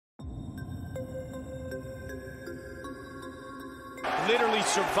Literally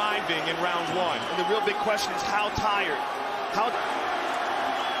surviving in round one. And the real big question is how tired.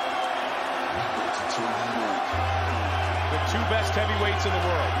 The two best heavyweights in the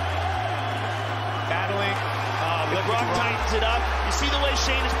world. Battling. Brock tightens it up. You see the way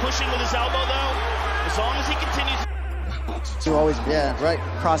Shane is pushing with his elbow, though? As long as he continues. You always, right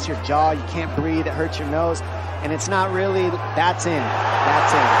across your jaw. You can't breathe. It hurts your nose. And it's not really, that's in.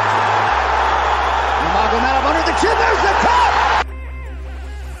 That's in. Nurmagomedov under the chin. There's the cut!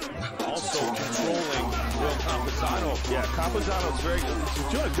 Also controlling Will Campuzano. Yeah, Campuzano's very good. He's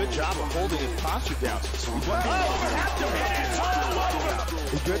doing a good job of holding his posture down.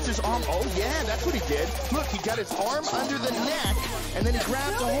 He gets his arm. Oh, yeah, that's what he did. Look, he got his arm under the neck, and then he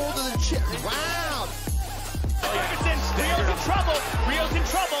grabs a hold of the chin. Wow! Rio's in trouble. Rio's in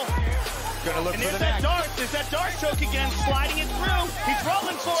trouble. Gonna look and for the that neck. dart. There's that dart choke again, sliding it through. He's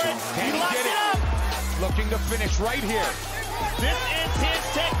rolling for it. He locked it up. Looking to finish right here. This is his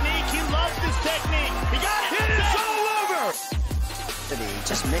technique. He loves this technique. He got it. It is all over. He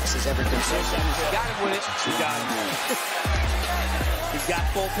just mixes everything. He got him with it. He got him. He's got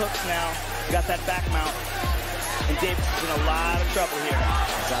full hooks now. He's got that back mount. And Davis is in a lot of trouble here.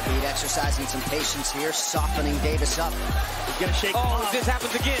 Zabit exercising some patience here, softening Davis up. He's going to shake him off. This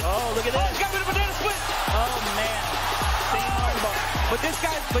happens again. Oh, look at this. He's got rid of a banana split. Oh, man. Same armbar. Look at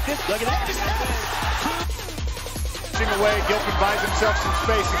that. Away, Gilpin buys himself some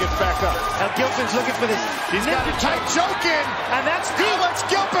space and gets back up. Now Gilpin's looking for this. He's got a tight choke in, and that's Alex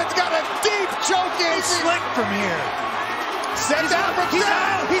Gilpin's got a deep choke in. Slick from here. Set down from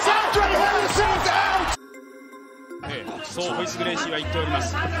down. He's out. Trying to hold himself out. そうホイッスル練習は言っておりま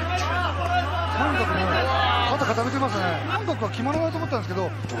す。なんかね、肩固めてますね。なんか決まらないと思ったんですけど、オ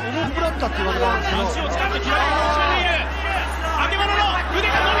モプラッタっていうわけなんですけど。足を使って左に持ち上げる。揚げ物の腕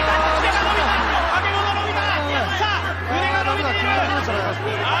が伸びた。揚げ物伸びた。さあ、腕が伸びている。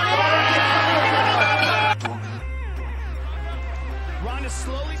Ron is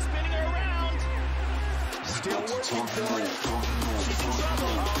slowly spinning her around. Still working for it.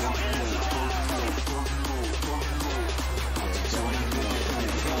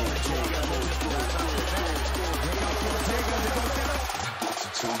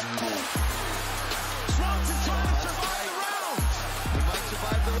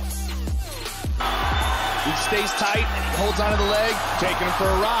 He stays tight, holds onto the leg, taking him for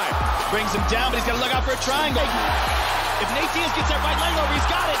a ride. Brings him down, but he's got to look out for a triangle. If Nate Diaz gets that right leg over, he's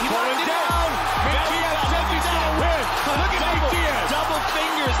got it. He Pulling locked it down. Nate Diaz says he's going to win. Look at Nate Diaz. Double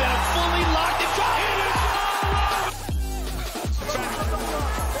fingers and a fully locked it.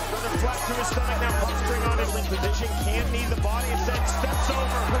 Another flat to his stomach now, posturing on his position. Can't knee the body, instead steps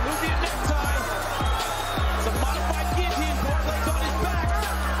over. Peruvian necktie. The modified guillotine, both legs on his back.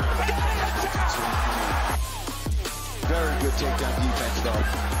 Very good takedown defense, though.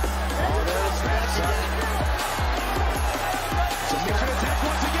 Oh, there's that. Submission attempt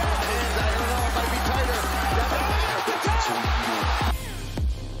once again. And I don't know, it might be tighter.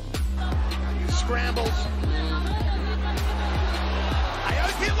 Scrambles. I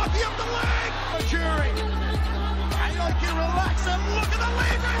like you looking up the leg. Maturing. I like you relax and look at the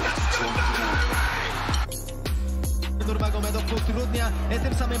leg. Nurmagomedov utrudnia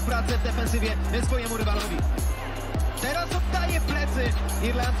tym samym pracę w defensywie swojemu rywalowi. Teraz oddaje plecy.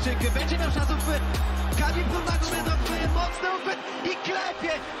 Irlandczyk będzie miał szansę w Khabib Nurmagomedov, mocny uchwyt i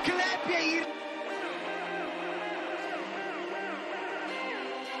klepie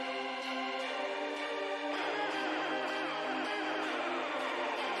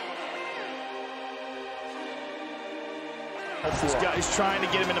He's trying to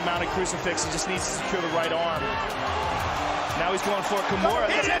get him in the mounted crucifix. He just needs to secure the right arm. Now he's going for a Kimura.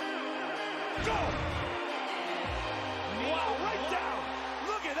 Hit it! Go! Wow, right down.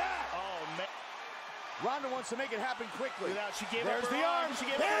 Look at that. Oh, man. Ronda wants to make it happen quickly. She gave There's up her the arm. She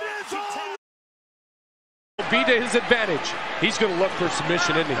gave It up is all. Be to his advantage. He's going to look for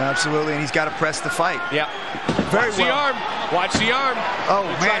submission, isn't he? Absolutely, and he's got to press the fight. Yeah. Very Watch well. the arm. Watch the arm. Oh,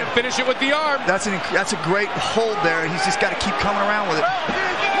 He'll man. try to finish it with the arm. That's a great hold there. He's just got to keep coming around with it.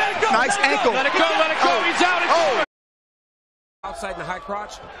 Nice ankle. Let it go, let it go. Oh. He's out. It's over. Outside in the high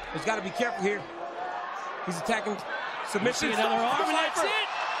crotch. He's got to be careful here. He's attacking submission. Another arm, and that's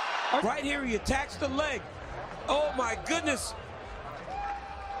it. Right here, he attacks the leg. Oh, my goodness.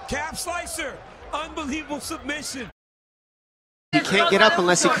 Calf slicer. Unbelievable submission. He can't get up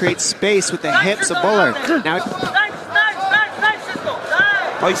unless he creates space with the hips of Buller. Now,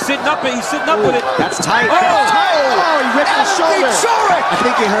 Oh, he's sitting up with it. that's tight. That's tight. Oh, he ripped his shoulder. I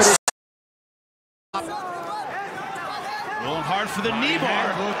think he hurt it. Rolling hard for the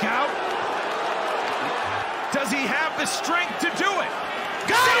Kneebar. Look out. Does he have the strength to do it.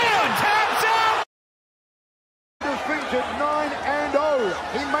 Got him! Taps out! Defeated 9-0.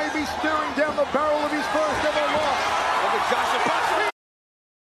 He may be staring down the barrel of his first ever loss.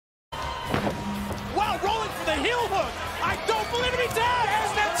 Wow, rolling for the heel hook. I don't believe it. He does.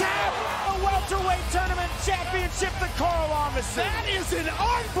 There's the tap. A welterweight tournament championship to Carl Armisen. That is an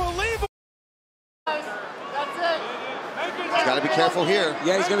unbelievable. That's it. He's got to be careful here.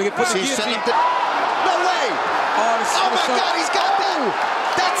 Yeah, he's going to get put in the guillotine. No way! Oh my God, he's got that!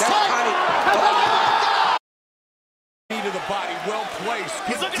 That's tight! Knee to the body, well placed.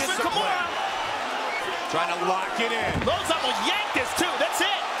 He's looking for Kimura. Trying to lock it in. Those almost yanked this too. That's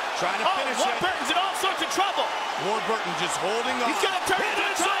it. Trying to finish it. Warburton's in all sorts of trouble. Warburton just holding on. He's going to turn it into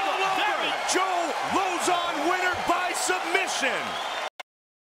a triangle. Joe Lozon winner by submission.